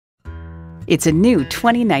It's a new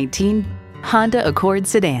 2019 Honda Accord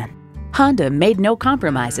sedan. Honda made no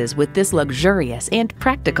compromises with this luxurious and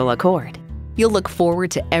practical Accord. You'll look forward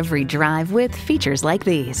to every drive with features like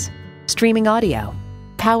these: streaming audio,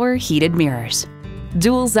 power heated mirrors,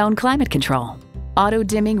 dual zone climate control, auto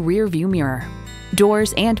dimming rear view mirror,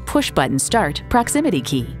 doors and push button start proximity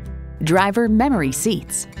key, driver memory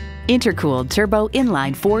seats, intercooled turbo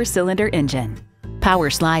inline 4-cylinder engine, power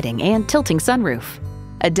sliding and tilting sunroof,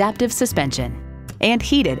 adaptive suspension, and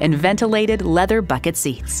heated and ventilated leather bucket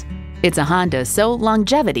seats. It's a Honda, so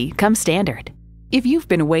longevity comes standard. If you've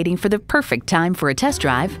been waiting for the perfect time for a test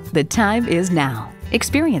drive, the time is now.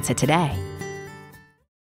 Experience it today.